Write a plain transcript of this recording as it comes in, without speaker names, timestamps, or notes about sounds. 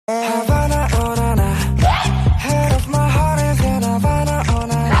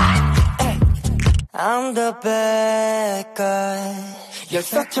a bad guy. You're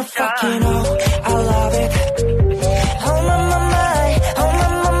such a fucking hoe, I love it. Oh my, my, my, oh my,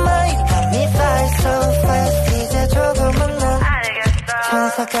 my, my. You got me fly so fast. 이제 조금은 나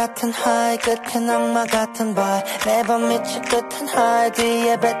천사 같은 high, 끝엔 악마 같은 boy. 매번 미칠 듯한 high,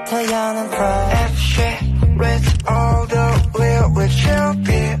 뒤에 뱉어야 하는 cry. F shit with all the lyrics, you'll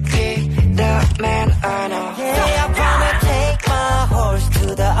be the man I know. Yeah, I wanna take my horse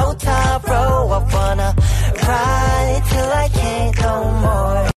to the old top road. I wanna ride till I can't no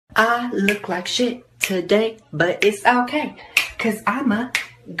more. I look like shit today, but it's okay, cause I'ma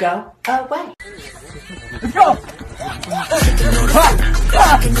go away. Let's go!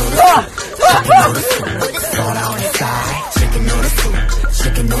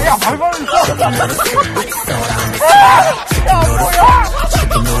 야, 발발은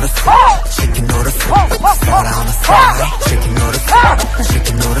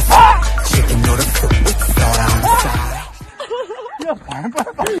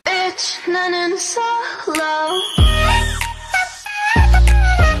Bitch, 나는 solo.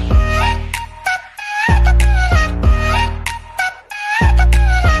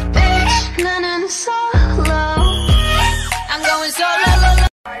 Bitch, 나는 solo. I'm going solo.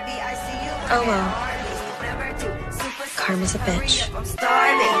 Oh well. Karma's a bitch.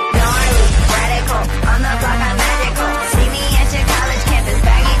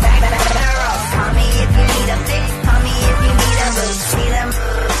 Call me if you need a fix. Call me if you need a boost. See them.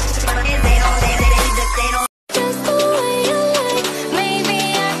 They don't. Just the way you like. Maybe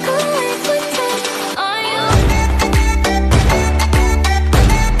I could live with it. Are you?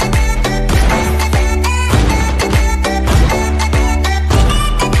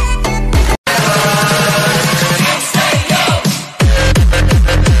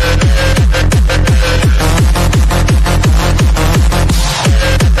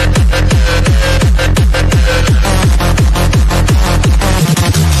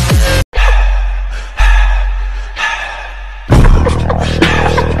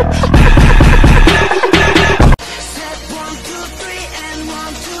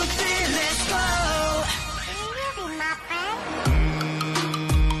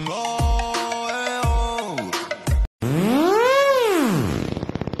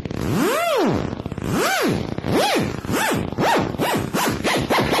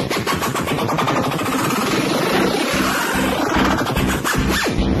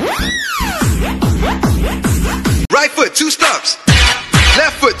 Right foot, 2 stumps.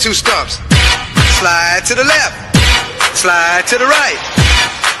 Left foot, 2 stumps. Slide to the left. Slide to the right.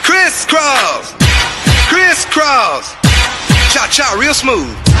 Crisscross. Crisscross. Cha-cha real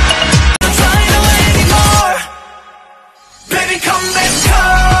smooth. I'm trying to wait anymore. Baby, come back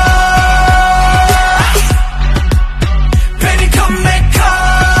home. Baby, come back home.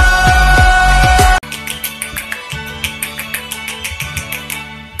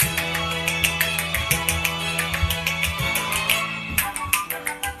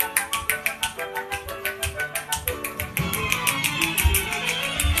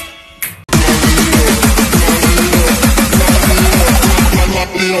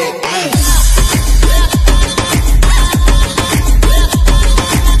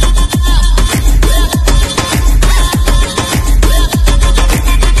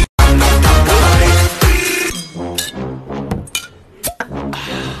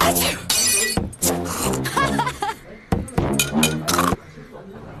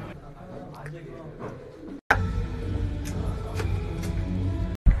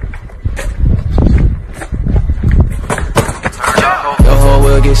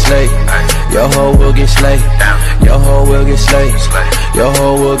 Get slayed. Your hoe will get slayed. Your hoe will get slayed. Your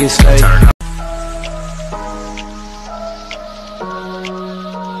hoe will get slayed.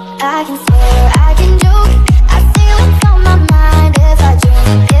 I can swear, I can joke. I see what's on my mind. If I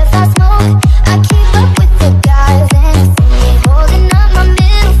drink, if I smoke, I keep up with the guys and you see me holding up my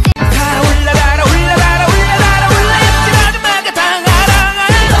middle finger.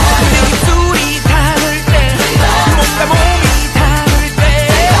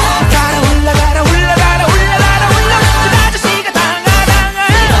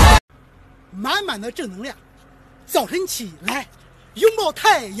满满的正能量，早晨起来，拥抱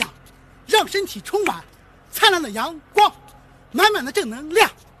太阳，让身体充满灿烂的阳光，满满的正能量。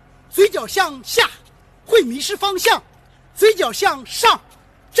嘴角向下会迷失方向，嘴角向上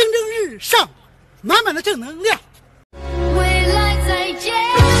蒸蒸日上，满满的正能量。未来再见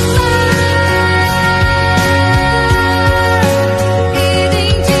吧。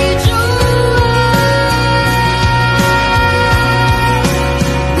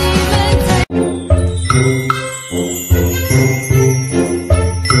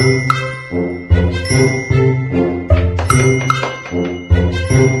Thank you.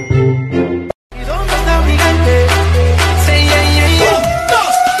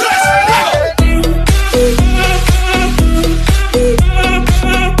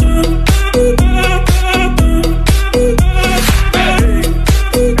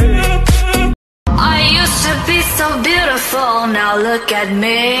 at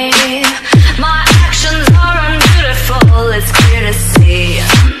me. My actions are unbeautiful, it's clear to see.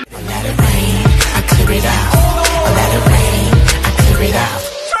 Let it rain, I clear it out. Let it rain, I clear it out.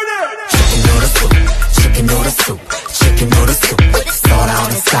 Chicken noodle soup, chicken noodle soup, chicken noodle soup with soda on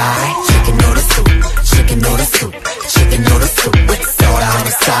the side. Chicken noodle soup, chicken noodle soup, chicken noodle soup with soda on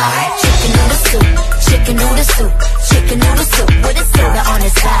the side. Chicken noodle soup, chicken noodle soup, chicken noodle soup with a soda on the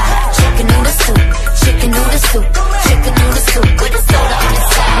side. Chicken noodle soup, chicken noodle soup, chicken noodle soup with a soda on the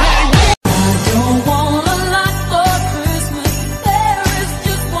side. I don't want a lot for Christmas. There is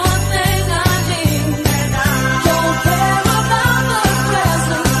just one thing I need. Don't care about the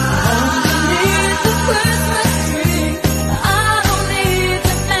present. Only need the Christmas tree. I don't need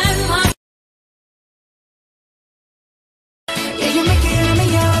to thank my. Yeah, you make it on me,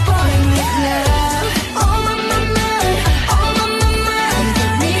 you're a boy with love. Oh my mind, oh my mind.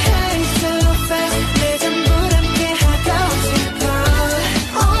 Give me haste so fast. 내 전부를 함께 하고 싶어.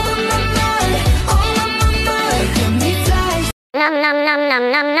 Oh my mind, oh my mind. Give me flies. Nom nom nom nom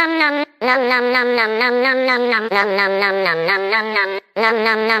nom nom nom. Nom nom nom nom nom nom nom nom. Nom nom nom nom nom nom nom. Nom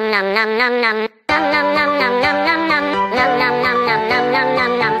nom nom nom nom nom nom. Nom nom nom nom nom nom nom. Nom nom nom nom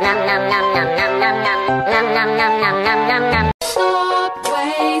nom nom nom nom. Nom nom nom nom nom nom nom. Nom nom nom nom nom nom nom. Stop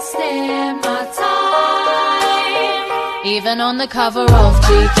wasting my time. Even on the cover of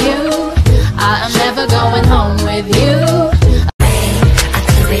GQ, I am never going home with you. I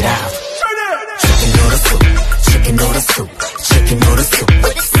clear it out. Chicken noodle soup, chicken noodle soup, chicken noodle soup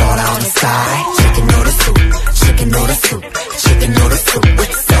with soda on the side. Chicken noodle soup, chicken noodle soup, chicken noodle soup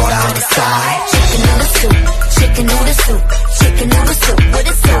with soda on the side. Chicken noodle soup, chicken noodle soup, chicken noodle soup with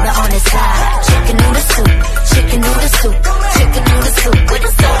a soda on the side. Chicken noodle soup, chicken noodle soup, chicken noodle soup with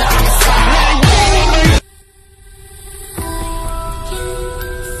a soda on the side.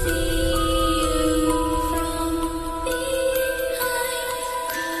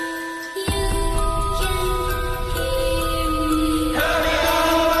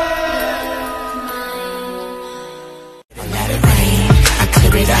 Let it rain, I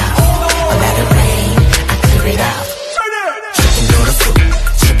clear it out. Let it rain, I clear it out. Chicken noodle soup,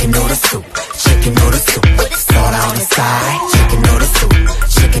 chicken noodle soup, chicken noodle soup with soda on the side. Chicken noodle soup,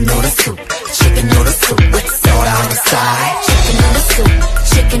 chicken noodle soup, chicken noodle soup with soda on the side. Chicken noodle soup,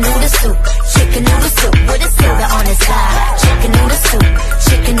 chicken noodle soup, chicken noodle soup with a soda on the side. Chicken noodle soup,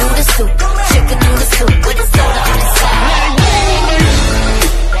 chicken noodle soup, chicken noodle soup with a soda on the side.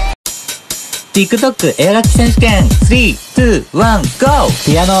 TikTok 絵描き選手権3、2、1、GO!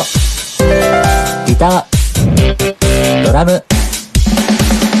 ピアノ、ギター、ドラム、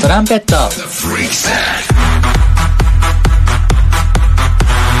トランペット。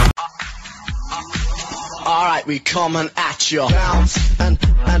Alright, we coming at you. Bounce and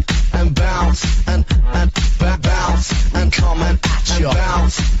bounce and bounce and coming at you.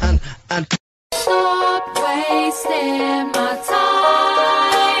 Bounce and Stop wasting my time.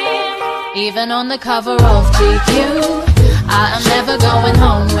 Even on the cover of GQ, I am never going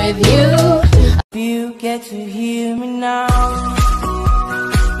home with you. You get to hear me now.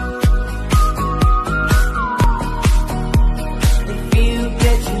 If you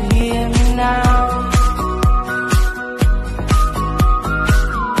get to hear me now.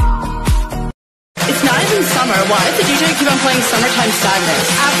 It's not even summer. Why does the DJ keep on playing Summertime Sadness?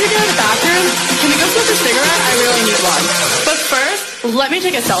 After you go to the bathroom, can we go smoke a cigarette? I really need one. But first, let me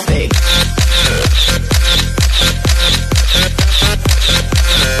take a selfie.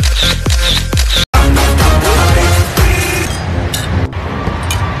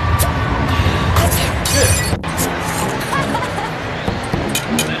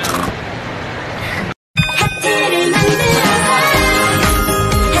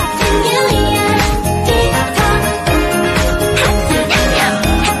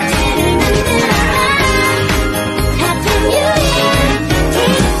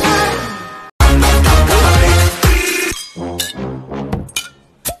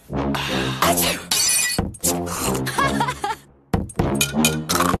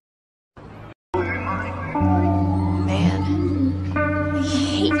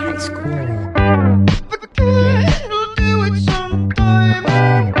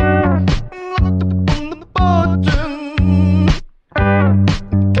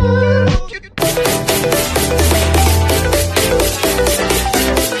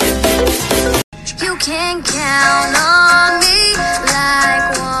 can count on me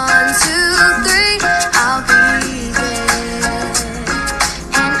like 1, 2, 3, I'll be there.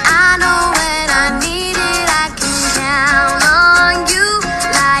 And I know when I need it, I can count on you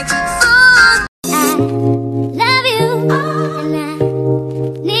like 4.